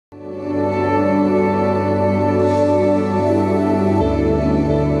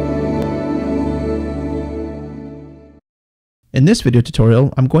In this video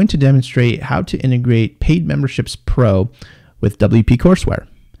tutorial, I'm going to demonstrate how to integrate Paid Memberships Pro with WP Courseware.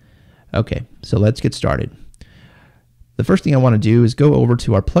 Okay, so let's get started. The first thing I want to do is go over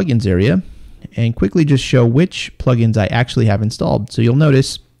to our plugins area and quickly just show which plugins I actually have installed. So you'll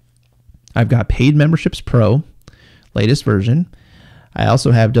notice I've got Paid Memberships Pro, latest version. I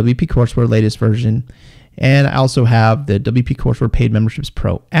also have WP Courseware, latest version. And I also have the WP Courseware Paid Memberships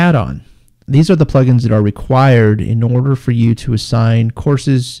Pro add-on. These are the plugins that are required in order for you to assign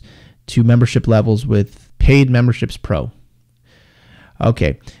courses to membership levels with Paid Memberships Pro.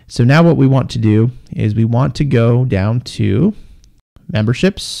 Okay, so now what we want to do is we want to go down to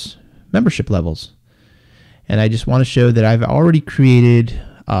membership levels. And I just want to show that I've already created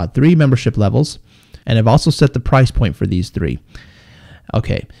 3 membership levels, and I've also set the price point for these 3.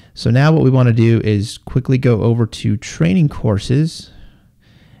 Okay, so now what we want to do is quickly go over to training courses.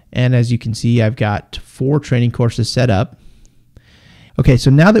 And as you can see, I've got 4 training courses set up. Okay, so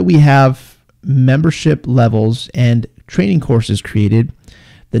now that we have membership levels and training courses created,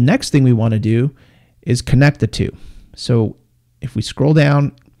 the next thing we want to do is connect the two. So if we scroll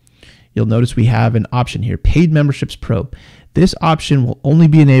down, you'll notice we have an option here, Paid Memberships Pro. This option will only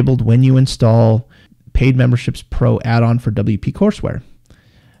be enabled when you install Paid Memberships Pro add-on for WP Courseware.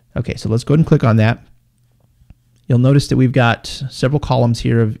 Okay, so let's go ahead and click on that. You'll notice that we've got several columns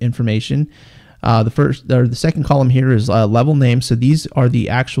here of information. The second column here is level name. So these are the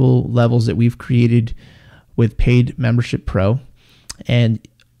actual levels that we've created with Paid Membership Pro. And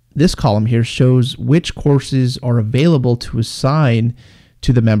this column here shows which courses are available to assign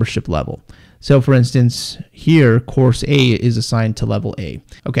to the membership level. So for instance, here, course A is assigned to level A.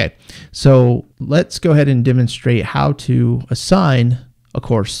 Okay, so let's go ahead and demonstrate how to assign a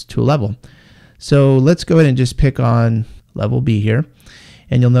course to a level. So let's go ahead and just pick on level B here.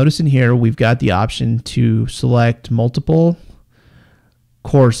 And you'll notice in here, we've got the option to select multiple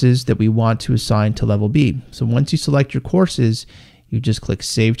courses that we want to assign to level B. So once you select your courses, you just click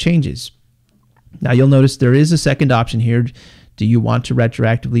Save Changes. Now you'll notice there is a second option here. Do you want to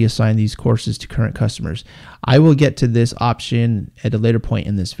retroactively assign these courses to current customers? I will get to this option at a later point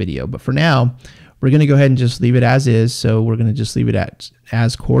in this video, but for now, we're going to go ahead and just leave it as is. So we're going to just leave it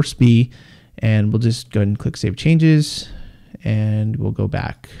as course B. And we'll just go ahead and click Save Changes, and we'll go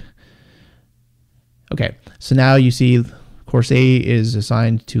back. Okay, so now you see course A is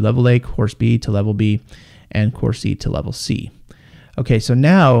assigned to level A, course B to level B, and course C to level C. Okay, so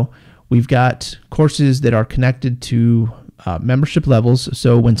now we've got courses that are connected to membership levels.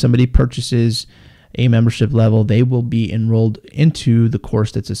 So when somebody purchases a membership level, they will be enrolled into the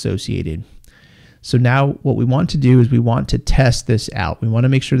course that's associated. So now what we want to do is we want to test this out. We want to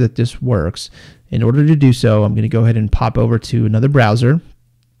make sure that this works. In order to do so, I'm going to go ahead and pop over to another browser.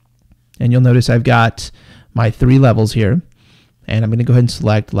 And you'll notice I've got my 3 levels here. And I'm going to go ahead and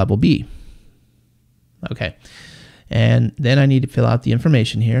select level B. Okay. And then I need to fill out the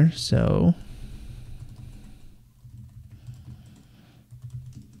information here. So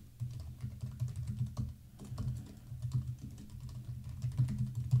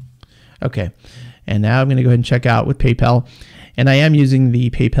okay. And now I'm going to go ahead and check out with PayPal. And I am using the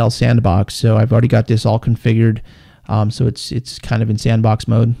PayPal sandbox, so I've already got this all configured. So it's kind of in sandbox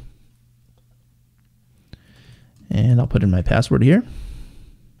mode. And I'll put in my password here.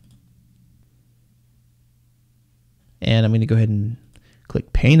 And I'm going to go ahead and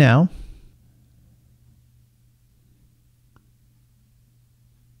click Pay Now.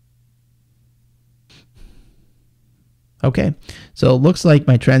 Okay, so it looks like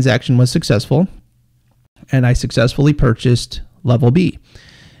my transaction was successful, and I successfully purchased level B.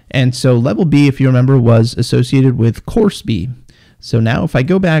 And so level B, if you remember, was associated with course B. So now if I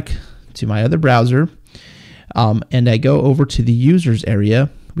go back to my other browser and I go over to the users area,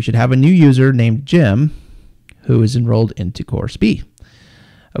 we should have a new user named Jim who is enrolled into course B.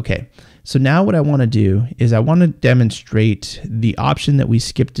 Okay, so now what I want to do is I want to demonstrate the option that we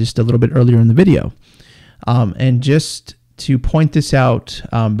skipped just a little bit earlier in the video. And just to point this out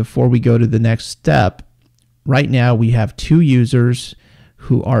before we go to the next step, right now we have 2 users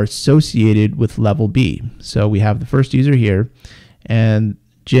who are associated with level B. So we have the first user here and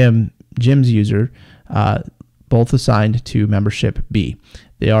Jim's user, both assigned to membership B.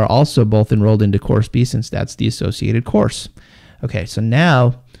 They are also both enrolled into course B since that's the associated course. Okay, so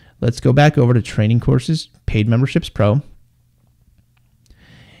now let's go back over to Training Courses, Paid Memberships Pro.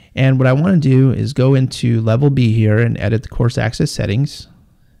 And what I want to do is go into level B here and edit the course access settings.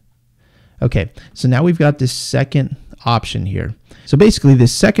 Okay, so now we've got this second option here. So basically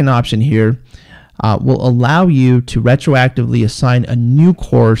this second option here will allow you to retroactively assign a new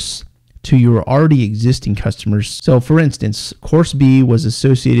course to your already existing customers. So for instance, course B was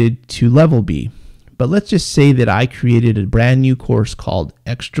associated to level B, but let's just say that I created a brand new course called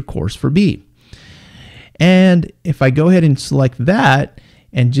Extra Course for B. And if I go ahead and select that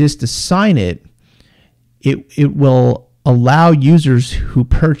and just assign it, it will allow users who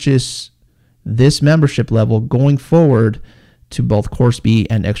purchase this membership level going forward to both course B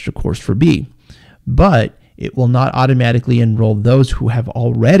and Extra Course for B. But it will not automatically enroll those who have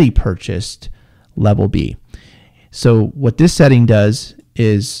already purchased level B. So what this setting does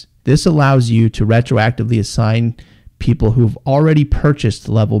is this allows you to retroactively assign people who've already purchased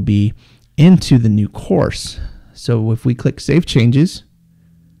level B into the new course. So if we click Save Changes,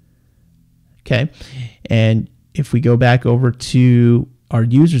 okay, and if we go back over to our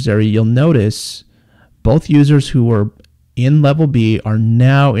users area, you'll notice both users who were in level B are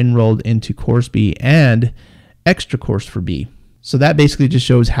now enrolled into course B and Extra Course for B. So that basically just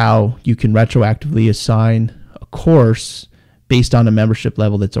shows how you can retroactively assign a course based on a membership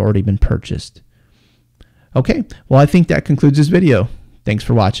level that's already been purchased. Okay, well, I think that concludes this video. Thanks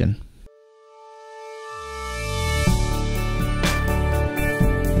for watching.